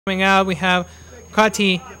Coming out, we have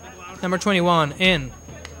Cawley, number 21, in.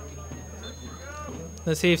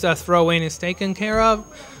 Let's see if that throw-in is taken care of.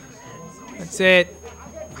 That's it.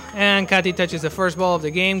 And Cawley touches the first ball of the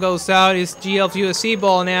game, goes out. It's GL's USC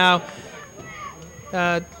ball now.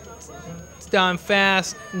 It's done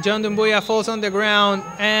fast. John Dumbuya falls on the ground,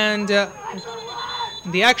 and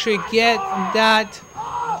they actually get that,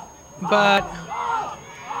 but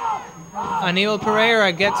Aníbal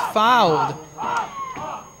Pereira gets fouled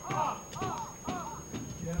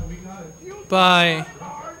by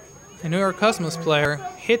a New York Cosmos player,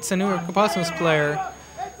 hits a New York Cosmos player.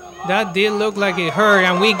 That did look like it hurt,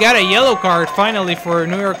 and we got a yellow card finally for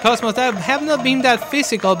New York Cosmos. That have not been that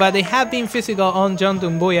physical, but they have been physical on John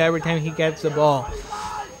Dumbuya every time he gets the ball.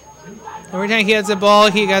 Every time he gets the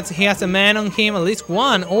ball, he has a man on him, at least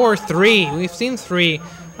one or three. We've seen three,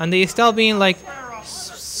 and they still being like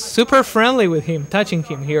super friendly with him, touching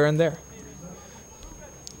him here and there.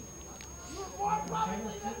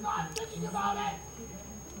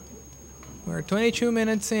 We're 22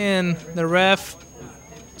 minutes in. The ref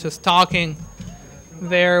just talking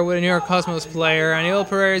there with a New York Cosmos player. Aníbal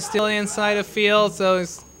Pereira is still inside the field, so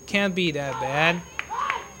it can't be that bad.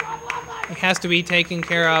 It has to be taken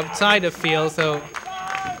care of outside the field, so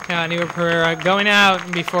yeah, Aníbal Pereira going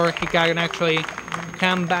out before he can actually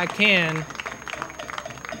come back in.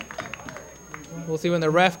 We'll see when the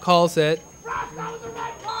ref calls it.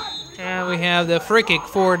 And we have the free kick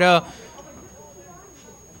for the...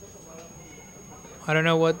 I don't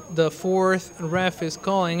know what the fourth ref is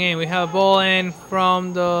calling in. We have a ball in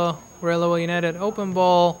from the Lowell United open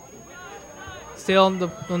ball. Still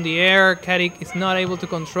on the air. Cawley is not able to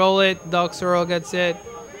control it. Doug Searle gets it.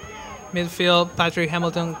 Midfield, Patrick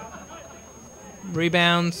Hamilton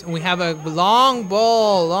rebounds. We have a long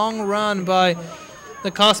ball, long run by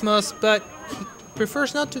the Cosmos, but he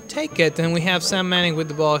prefers not to take it. And we have Sam Manning with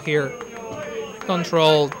the ball here.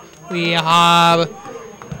 Controlled. We have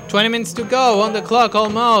 20 minutes to go on the clock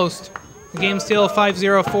almost. The game's still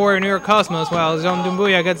 5-0 for New York Cosmos while John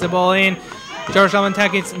Dumbuya gets the ball in. George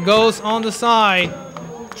Lavantakis goes on the side,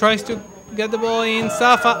 tries to get the ball in.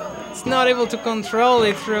 Safa is not able to control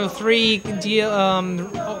it through three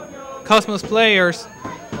Cosmos players.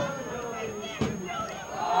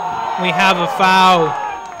 We have a foul,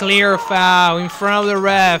 clear foul in front of the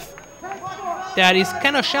ref. That is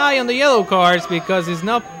kind of shy on the yellow cards because he's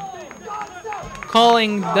not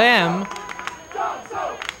calling them.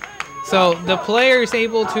 So the player is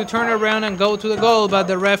able to turn around and go to the goal, but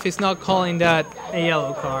the ref is not calling that a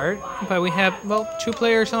yellow card. But we have, well, two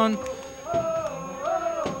players on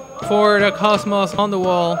for the Cosmos on the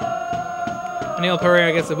wall. Aníbal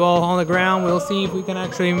Pereira gets the ball on the ground. We'll see if we can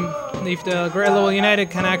actually, if the Lowell United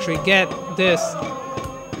can actually get this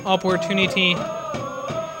opportunity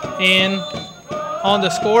in on the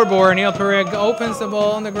scoreboard. Aníbal Pereira opens the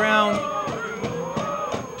ball on the ground,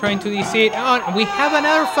 trying to deceive. Oh, we have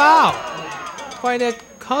another foul by the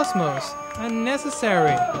Cosmos.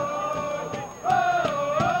 Unnecessary.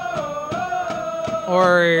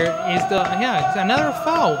 Or is the... Yeah, it's another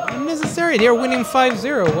foul. Unnecessary. They're winning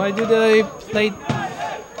 5-0. Why do they play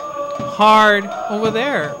hard over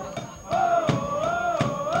there?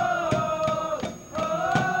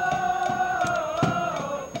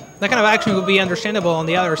 That kind of action would be understandable on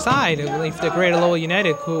the other side if the Greater Lowell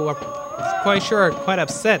United, who are quite sure quite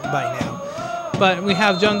upset by now. But we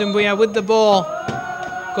have John Dumbuya with the ball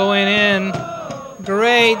going in.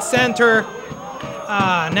 Great center.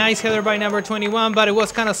 Nice header by number 21, but it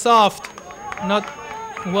was kind of soft, not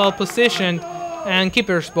well positioned, and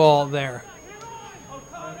keeper's ball there.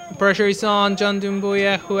 The pressure is on John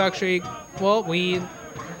Dumbuya, who actually, well, New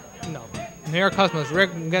York Cosmos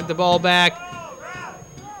get the ball back.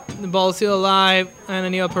 The ball is still alive,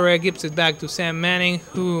 and Aníbal Pereira gives it back to Sam Manning,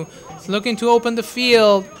 who is looking to open the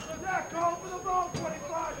field,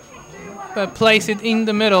 but plays it in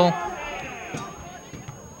the middle,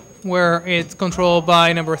 where it's controlled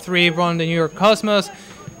by number 3 from the New York Cosmos,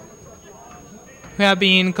 who have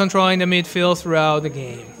been controlling the midfield throughout the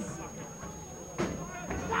game.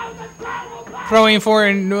 Throwing for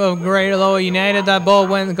Greater Lowell United, that ball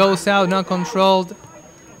goes out, not controlled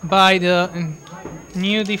by the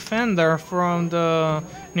new defender from the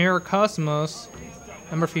New York Cosmos,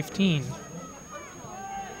 number 15.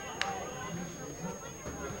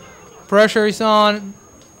 Pressure is on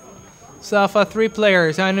Safa, 3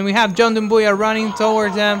 players, and we have John Dumbuya running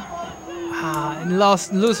towards them.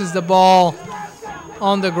 Loses the ball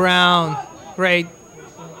on the ground. Great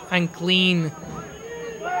and clean.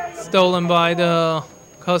 Stolen by the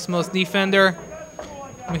Cosmos defender.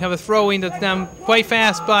 We have a throw-in that's done quite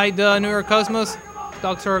fast by the New York Cosmos.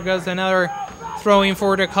 Doctor gets another throwing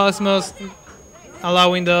for the Cosmos,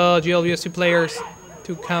 allowing the GLVSC players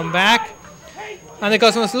to come back. And the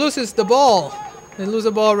Cosmos loses the ball. They lose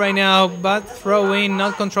the ball right now, but throw-in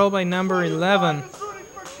not controlled by number 11,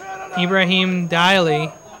 Ibrahim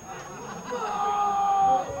Daily.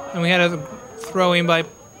 And we had a throw-in by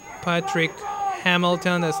Patrick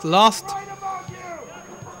Hamilton that's lost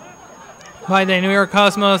by the New York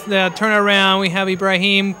Cosmos. The turnaround, we have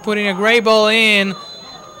Ibrahim putting a great ball in,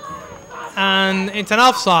 and it's an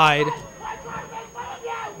offside.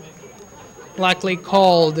 Likely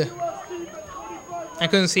called. I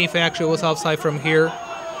couldn't see if it actually was offside from here.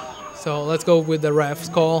 So let's go with the ref's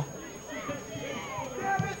call.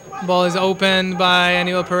 Ball is opened by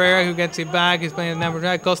Aníbal Pereira, who gets it back. He's playing the number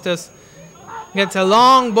 9. Costas gets a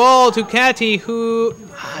long ball to Catty, who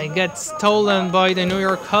gets stolen by the New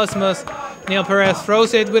York Cosmos. Aníbal Pereira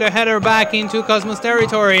throws it with a header back into Cosmos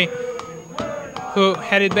territory, who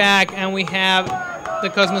headed back, and we have the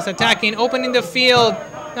Cosmos attacking, opening the field.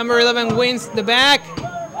 Number 11 wins the back.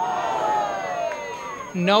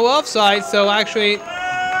 No offside, so actually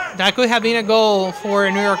that could have been a goal for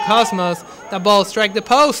New York Cosmos. The ball strikes the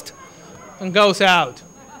post and goes out.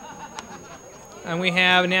 And we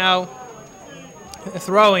have now a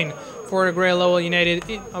throwing for the Great Lowell United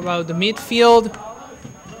about the midfield.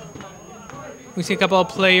 We see a couple of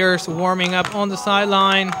players warming up on the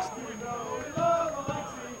sideline.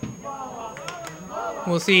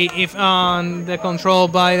 We'll see if the control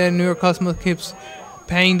by the New York Cosmos keeps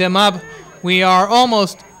paying them up. We are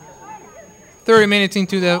almost 30 minutes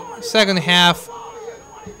into the second half.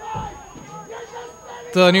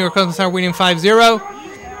 The New York Cosmos are winning 5-0.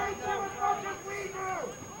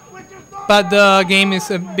 But the game is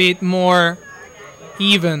a bit more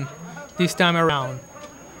even this time around.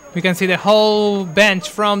 We can see the whole bench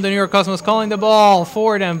from the New York Cosmos calling the ball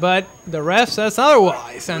for them, but the ref says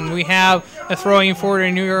otherwise. And we have a throw-in for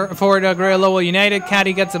the Great Lowell United.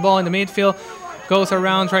 Caddy gets the ball in the midfield, goes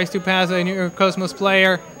around, tries to pass a New York Cosmos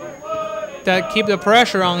player that keep the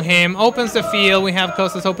pressure on him. Opens the field. We have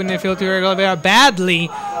Costas opening the field to Oliveira badly.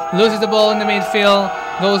 Loses the ball in the midfield.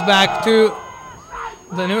 Goes back to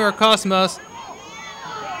the New York Cosmos.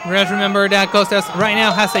 Let's remember that Costas right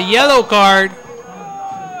now has a yellow card.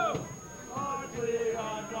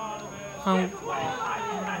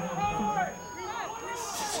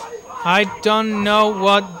 I don't know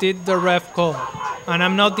what did the ref call, and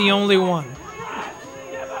I'm not the only one.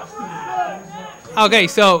 Okay,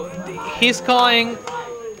 so he's calling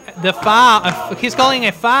the foul. He's calling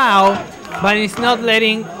a foul, but he's not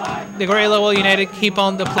letting the Great Lowell United keep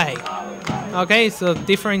on the play. Okay, so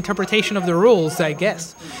different interpretation of the rules, I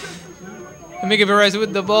guess. Miguel Perez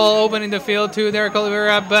with the ball, opening the field to Derek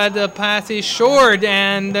Oliveira, but the pass is short,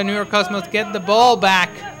 and the New York Cosmos get the ball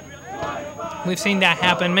back. We've seen that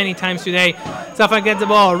happen many times today. Safa gets the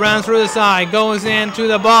ball, runs through the side, goes into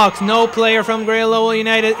the box. No player from Great Lowell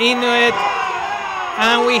United into it,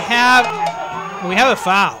 and we have a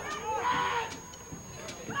foul.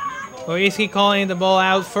 Or is he calling the ball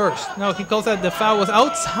out first? No, he calls that the foul was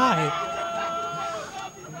outside.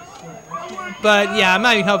 But yeah, I'm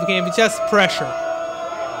not even helping him. It's just pressure.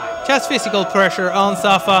 Just physical pressure on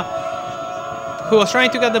Safa, who was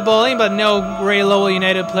trying to get the ball in, but no Great Lowell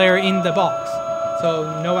United player in the box.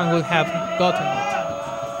 So no one would have gotten it.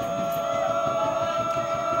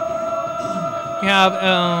 We have,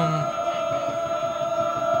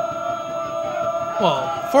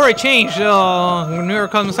 well, for a change, New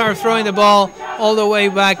York Cosmos are throwing the ball all the way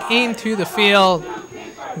back into the field.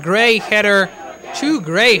 Great header. 2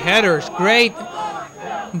 great headers, great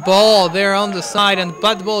ball there on the side, and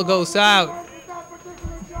but the ball goes out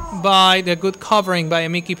by the good covering by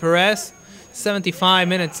Miki Perez. 75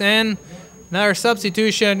 minutes in. Another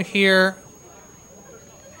substitution here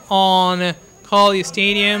on Cawley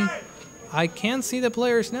Stadium. I can't see the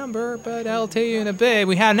player's number, but I'll tell you in a bit.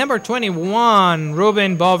 We have number 21,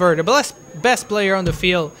 Ruben Bover, the best player on the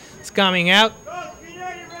field, is coming out.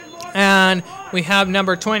 And we have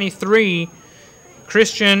number 23,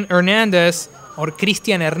 Christian Hernandez,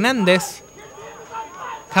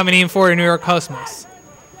 coming in for the New York Cosmos.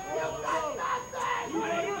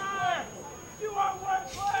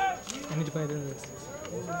 I need to play this.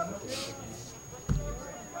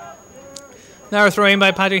 Now we're throwing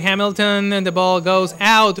by Patrick Hamilton, and the ball goes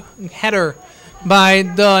out. Header by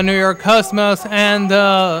the New York Cosmos, and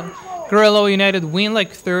the Great Lowell United win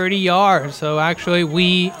like 30 yards. So actually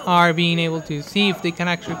we are being able to see if they can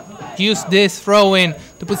actually use this throw-in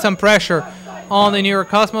to put some pressure on the New York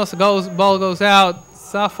Cosmos. Ball goes out.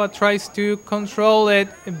 Safa tries to control it.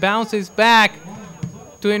 It bounces back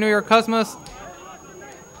to the New York Cosmos.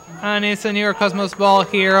 And it's a New York Cosmos ball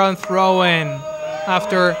here on throw-in.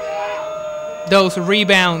 after those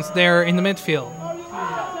rebounds there in the midfield.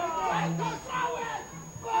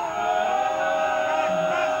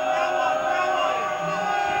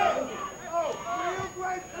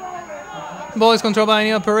 Ball is controlled by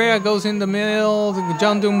Neil Pereira, goes in the middle,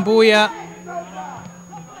 John Dumbuya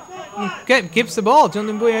keeps the ball. John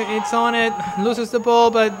Dumbuya, it's on it, loses the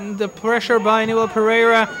ball, but the pressure by Neil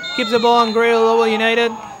Pereira keeps the ball on Greater Lowell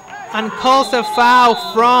United and calls a foul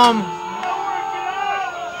from...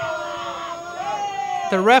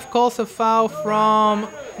 The ref calls a foul from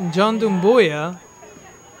John Dumbuya.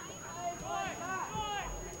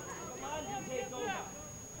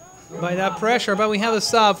 By that pressure, but we have a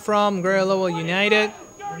sub from Greater Lowell United.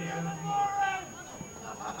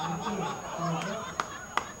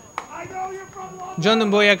 John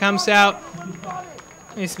Dumbuya comes out.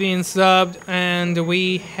 He's being subbed, and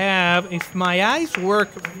we have, if my eyes work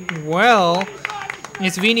well,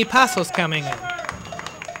 it's Vinny Passos coming in.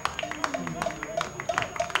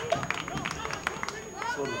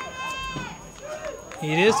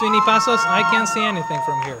 It is Vinny Passos. I can't see anything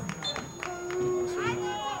from here.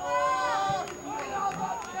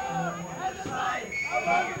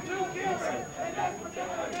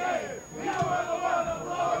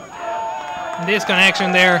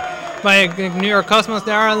 Disconnection there by New York Cosmos.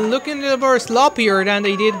 They are looking a little more sloppier than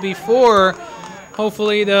they did before.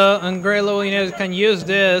 Hopefully the Greater Lowell United can use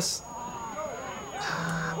this.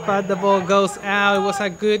 But the ball goes out. It was a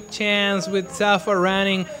good chance with Safa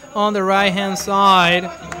running on the right hand side.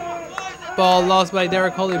 Ball lost by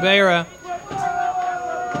Derek Oliveira.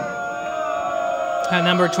 At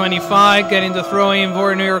number 25 getting the throw in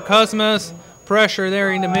for New York Cosmos. Pressure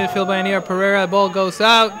there in the midfield by Neil Pereira. The ball goes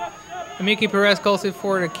out. Mickey Perez calls it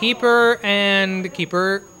for the keeper, and the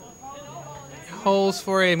keeper holds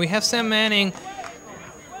for it. We have Sam Manning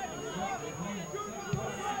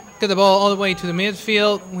get the ball all the way to the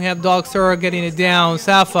midfield. We have Doug Sura getting it down.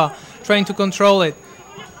 Safa trying to control it.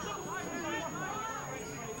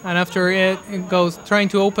 And after it goes trying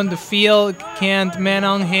to open the field. Can't man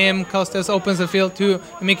on him. Costas opens the field to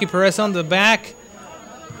Mickey Perez on the back,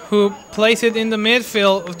 who plays it in the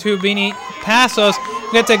midfield to Vinny Passos.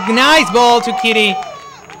 Gets a nice ball to Kitty,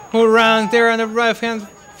 who runs there on the right-hand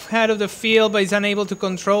side of the field, but is unable to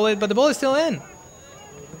control it. But the ball is still in.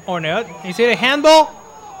 Or not. Is it a handball?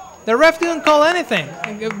 The ref didn't call anything.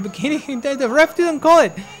 The ref didn't call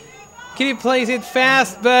it. Kitty plays it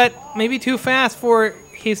fast, but maybe too fast for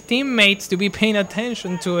his teammates to be paying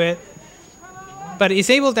attention to it. But he's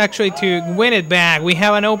able to actually to win it back. We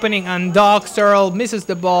have an opening, and Doug Searle misses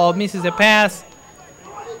the ball, misses the pass.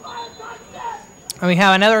 And we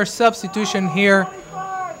have another substitution here.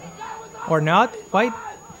 Or not? Why?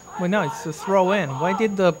 Well, no, it's a throw in. Why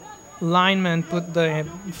did the lineman put the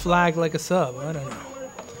flag like a sub? I don't know.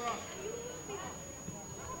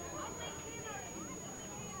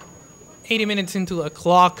 $80 minutes into the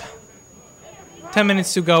clock. 10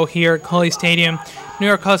 minutes to go here at Cawley Stadium. New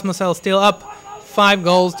York Cosmos are still up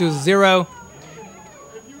 5-0.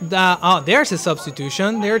 There's a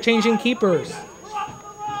substitution. They're changing keepers.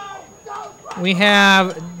 We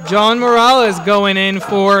have John Morales going in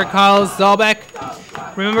for Kyle Zalbeck.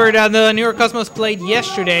 Remember that the New York Cosmos played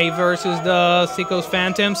yesterday versus the Seacoast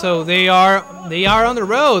Phantom, so they are on the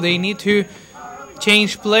road. They need to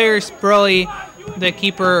change players. Probably the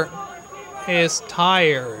keeper is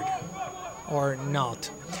tired or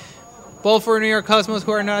not. Ball for New York Cosmos,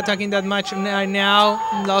 who are not attacking that much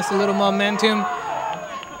now. Lost a little momentum.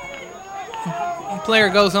 Player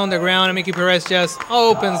goes on the ground, and Mickey Perez just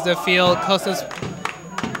opens the field. Costas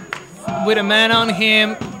with a man on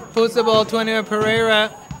him, puts the ball to Neil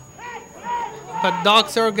Pereira. But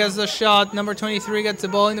Doxer gets the shot. Number 23 gets the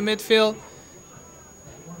ball in the midfield.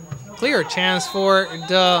 Clear chance for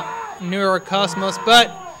the New York Cosmos,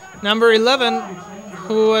 but number 11,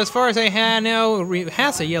 who, as far as I know,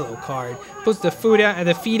 has a yellow card, puts the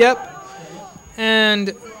feet up,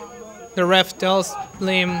 and the ref tells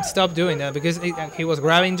him stop doing that because he was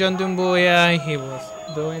grabbing John Dumbuya, he was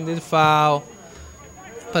doing the foul.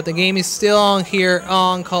 But the game is still on here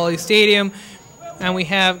on Cawley Stadium, and we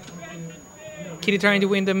have Kitty trying to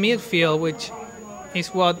win the midfield, which is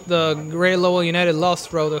what the Greater Lowell United lost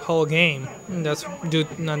throughout the whole game. And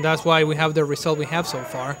that's why we have the result we have so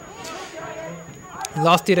far.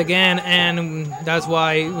 Lost it again, and that's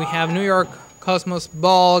why we have New York Cosmos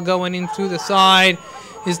ball going into the side.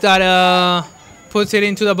 Is that puts it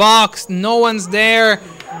into the box? No one's there.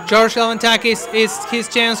 George Levantakis is his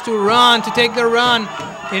chance to run, to take the run.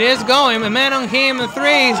 It is going. A man on him. The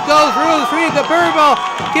three goes through. The three. The bird ball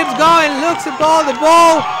keeps going. Looks at ball. The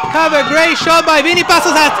ball. Have a great shot by Vinny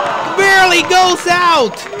Passos that barely goes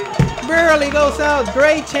out. barely goes out.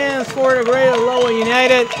 Great chance for the Greater Lowell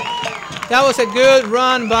United. That was a good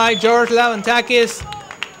run by George Lavantakis.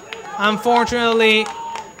 Unfortunately,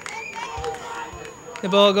 the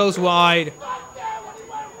ball goes wide.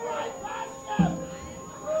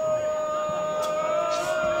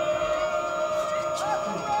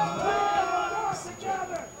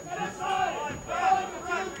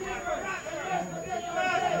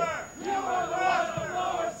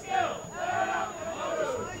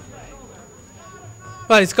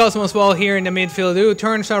 But it's Cosmos ball here in the midfield. Who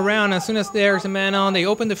turns around as soon as there's a man on. They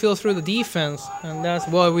open the field through the defense, and that's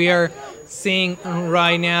what we are seeing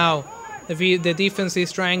right now. The defense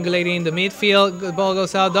is triangulating the midfield. The ball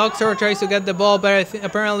goes out. Doxer tries to get the ball, but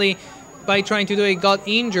apparently by trying to do it, got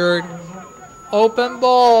injured. Open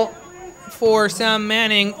ball for Sam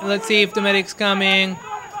Manning. Let's see if the medic's coming.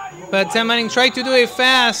 But Sam Manning tried to do it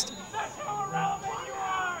fast.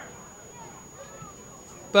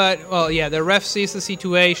 But, well, yeah, the ref sees the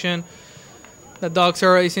situation. The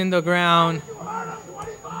Doxer is in the ground.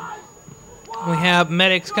 We have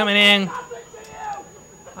medics coming in.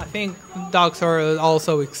 I think Doxer is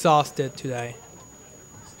also exhausted today.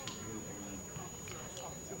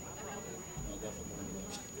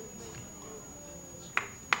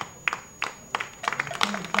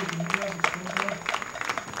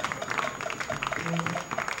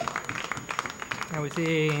 And we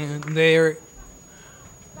see they're...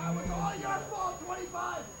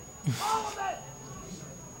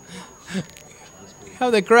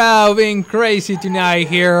 Have the crowd being crazy tonight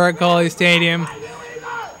here at Cawley Stadium.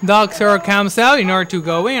 Doxer comes out in order to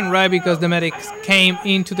go in, right? Because the medics came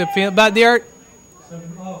into the field. But they are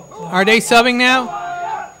they subbing now?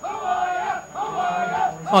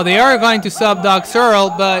 Oh, they are going to sub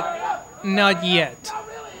Doxer, but not yet.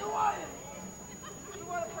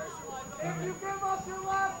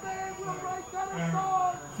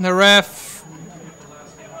 The ref...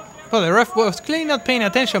 Well, the ref was clearly not paying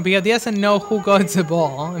attention because he doesn't know who got the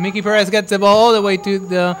ball. And Mickey Perez gets the ball all the way to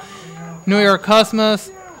the New York Cosmos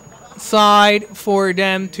side for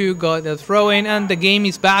them to go the throw-in. And the game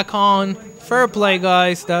is back on. Fair play,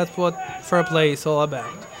 guys. That's what fair play is all about.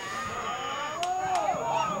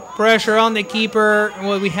 Pressure on the keeper,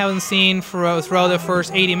 what we haven't seen throughout the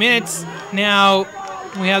first 80 minutes. Now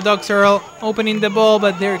we have Doxer opening the ball,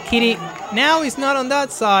 but their Kitty now is not on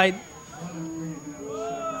that side.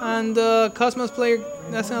 And the Cosmos player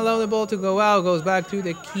doesn't allow the ball to go out, goes back to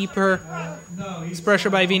the keeper. It's pressure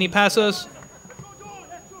by Vini Passos.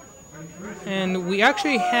 And we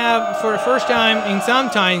actually have, for the first time in some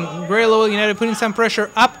time, Greater Lowell United putting some pressure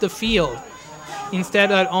up the field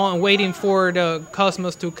instead of waiting for the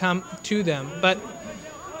Cosmos to come to them. But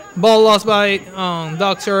ball lost by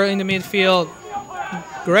Doxer in the midfield.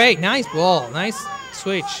 Great, nice ball, nice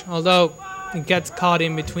switch, although it gets caught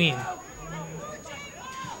in between.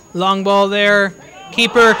 Long ball there.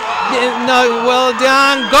 Keeper, no, well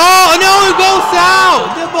done. Goal! No, it goes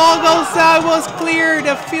out! The ball goes out. It was clear.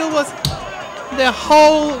 The field was, the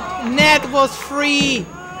whole net was free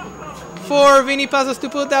for Vini Passos to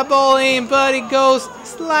put that ball in, but it goes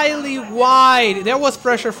slightly wide. There was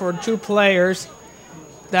pressure for two players.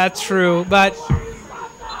 That's true, but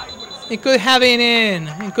it could have been in.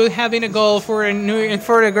 It could have been a goal for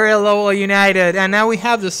the Greater Lowell United. And now we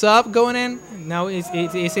have the sub going in. Now is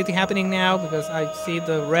it happening now? Because I see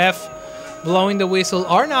the ref blowing the whistle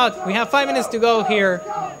or not. We have 5 minutes to go here.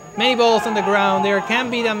 Many balls on the ground. There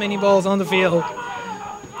can't be that many balls on the field.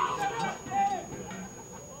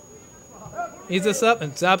 Is the sub?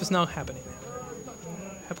 And sub is not happening.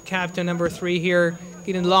 Have captain number 3 here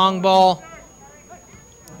getting long ball.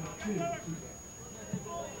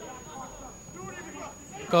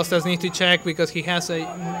 Costas needs to check because he has a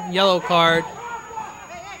yellow card.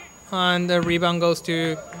 And the rebound goes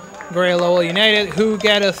to Greater Lowell United, who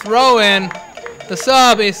get a throw in. The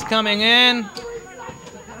sub is coming in.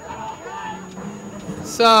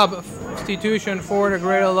 Substitution for the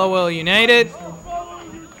Greater Lowell United.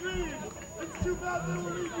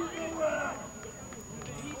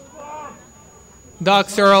 Doc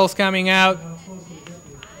Searles coming out.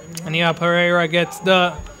 Ania Pereira gets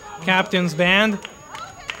the captain's band.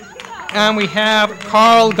 And we have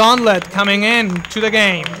Carl Gauntlet coming in to the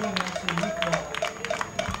game.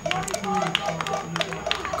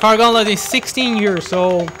 Carl Gauntlet is 16 years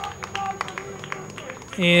old.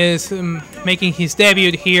 Is making his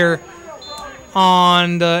debut here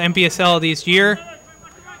on the NPSL this year.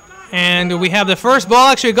 And we have the first ball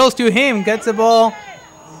actually goes to him. Gets the ball.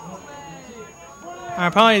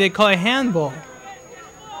 Probably they call it handball.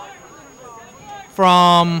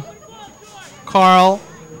 From Carl.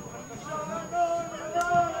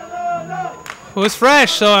 who's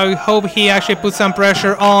fresh, so I hope he actually puts some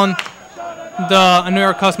pressure on the New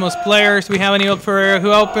York Cosmos players. We have Anil Pereira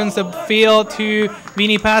who opens the field to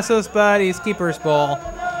Vini Passos, but it's keeper's ball.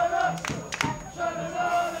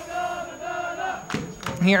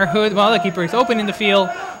 Here, Hood, well, the keeper is opening the field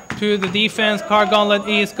to the defense. Car Gauntlet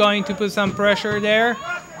is going to put some pressure there.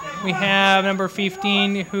 We have number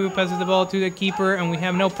 15 who passes the ball to the keeper, and we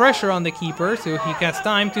have no pressure on the keeper, so he has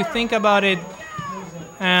time to think about it.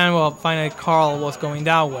 And, well, finally Carl was going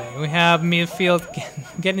that way. We have midfield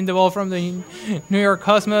getting the ball from the New York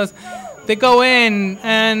Cosmos. They go in,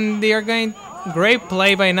 and they are going... Great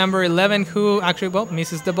play by number 11, who actually, well,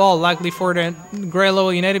 misses the ball. Luckily for the Grey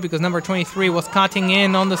Lowell United, because number 23 was cutting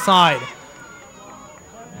in on the side.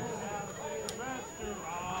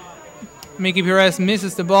 Mickey Perez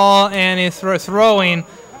misses the ball and is throwing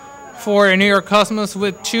for the New York Cosmos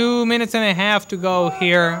with 2 minutes and a half to go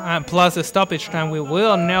here, plus the stoppage time. We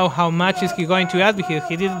will know how much is he going to add, because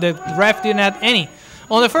the ref didn't add any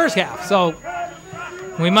on the first half. So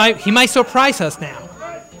he might surprise us now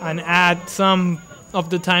and add some of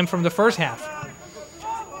the time from the first half.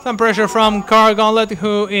 Some pressure from Carl Gauntlet,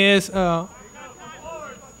 who is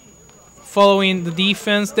following the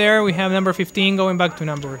defense there. We have number 15 going back to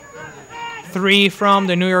number 3 from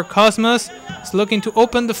the New York Cosmos. He's looking to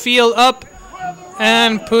open the field up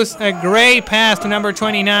and puts a great pass to number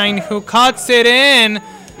 29, who cuts it in,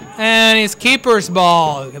 and it's keeper's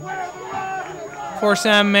ball for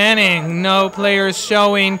Sam Manning. No players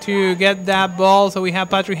showing to get that ball, so we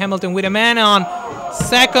have Patrick Hamilton with a man on.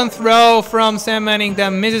 Second throw from Sam Manning that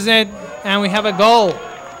misses it, and we have a goal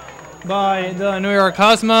by the New York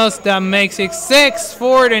Cosmos that makes it 6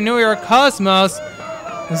 for the New York Cosmos,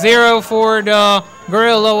 0 for the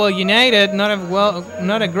Grey Lowell United.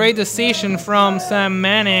 Not a great decision from Sam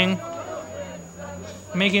Manning,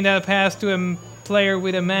 making that pass to a player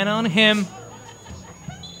with a man on him.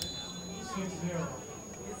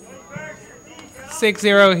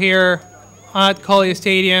 6-0 here at Cawley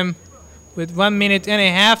Stadium with 1 minute and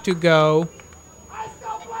a half to go.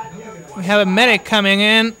 We have a medic coming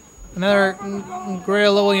in. Another Grey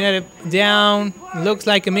Lowell United down. Looks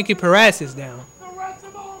like a Mickey Perez is down. The rest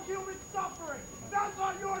of all human suffering, that's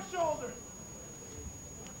on your shoulders.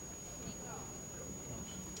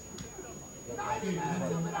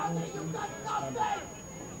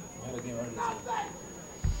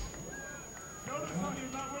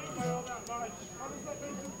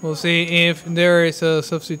 We'll see if there is a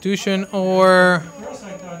substitution or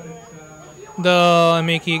the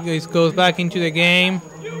Mickey goes back into the game.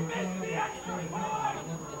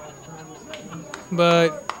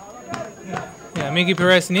 But yeah, Mickey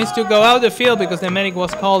Perez needs to go out the field because the medic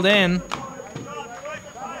was called in.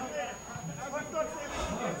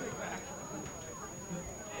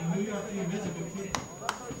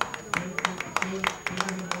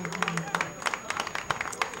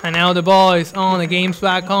 And now the ball is on, the game's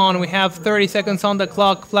back on. We have 30 seconds on the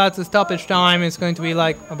clock, plus the stoppage time. It's going to be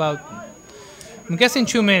like about, I'm guessing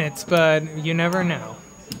 2 minutes, but you never know.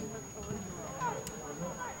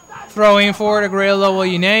 Throwing for the Grey Lowell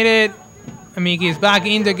United. Amiki is back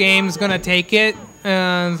in the game, is going to take it,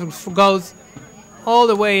 and goes all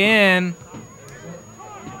the way in.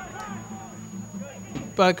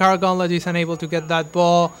 But Carl Gauntlet is unable to get that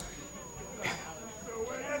ball.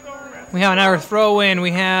 We have another throw in.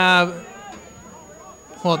 We have,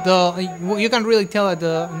 well, you can really tell that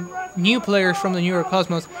the new players from the New York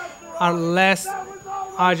Cosmos are less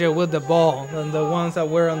agile with the ball than the ones that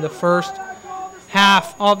were on the first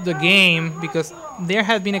half of the game, because there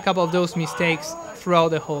have been a couple of those mistakes throughout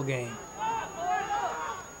the whole game.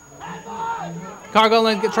 Carl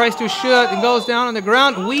Gauntlet tries to shoot and goes down on the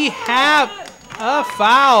ground. We have a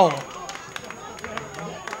foul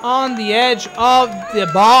on the edge of the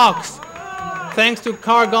box, thanks to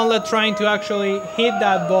Carl Gauntlet trying to actually hit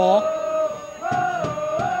that ball.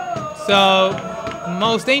 So,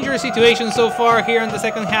 most dangerous situation so far here in the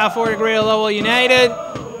second half for the Grey Lowell United.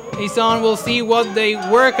 It's on. We'll see what they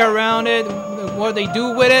work around it, what they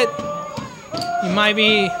do with it. It might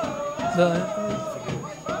be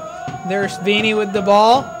there's Vini with the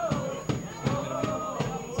ball.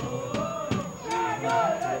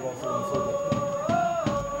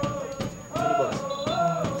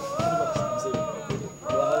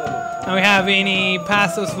 And we have Vini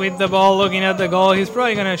Passos with the ball, looking at the goal. He's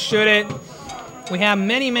probably going to shoot it. We have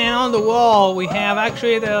many men on the wall. We have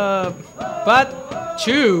actually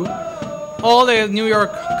all the New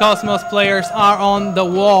York Cosmos players are on the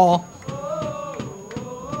wall.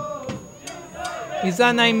 Is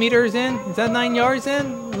that 9 meters in? Is that 9 yards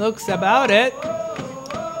in? Looks about it.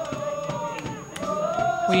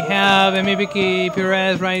 We have Emibiki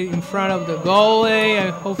Perez right in front of the goalie.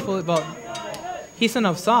 Hopefully, but he's an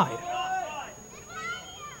offside.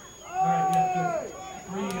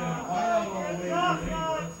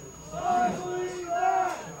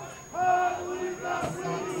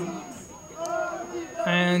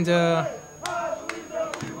 And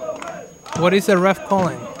what is the ref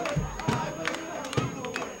calling?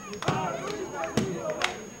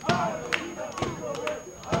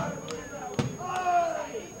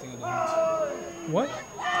 What?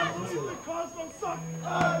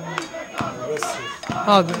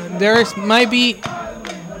 Oh, there's might be. I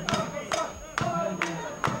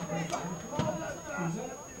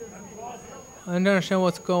don't understand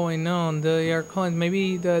what's going on. They are calling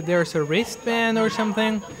maybe there's a wristband or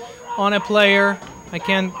something on a player. I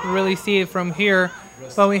can't really see it from here,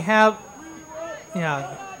 but we have,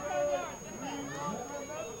 yeah,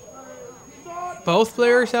 both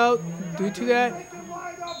players out due to that.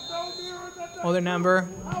 Other number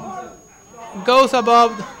goes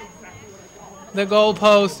above the goal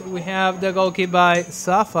post. We have the goal kick by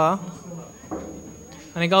Safa,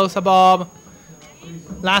 and it goes above.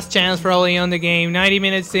 Last chance for early on the game. 90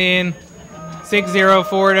 minutes in. 6-0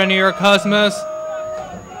 for the New York Cosmos.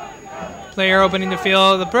 Player opening the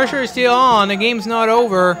field. The pressure is still on. The game's not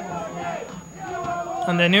over.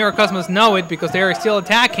 And the New York Cosmos know it because they are still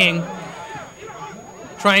attacking.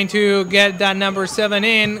 Trying to get that number 7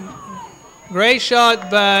 in. Great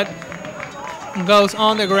shot, but goes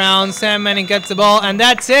on the ground. Sam Manning gets the ball, and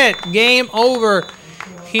that's it. Game over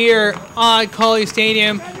here at Cawley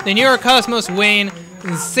Stadium. The New York Cosmos win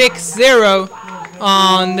 6-0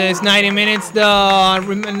 on this 90 minutes. The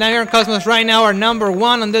New York Cosmos right now are number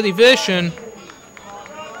 1 on the division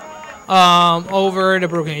over the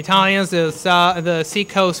Brooklyn Italians, the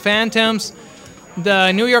Seacoast Phantoms,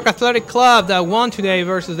 the New York Athletic Club that won today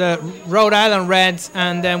versus the Rhode Island Reds,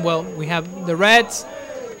 and then, well, we have the Reds,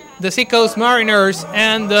 the Seacoast Mariners,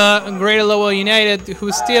 and the Greater Lowell United,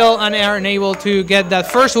 who still are unable to get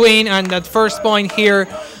that first win and that first point here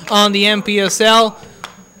on the NPSL.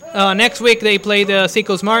 Next week they play the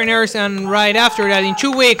Seacoast Mariners, and right after that, in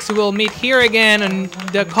 2 weeks, we'll meet here again in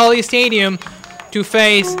the Cawley Stadium to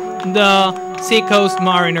face the Seacoast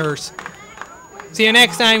Mariners. See you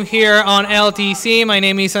next time here on LTC. My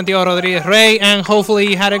name is Santiago Rodriguez Rey, and hopefully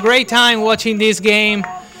you had a great time watching this game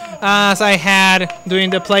as I had doing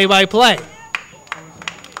the play-by-play.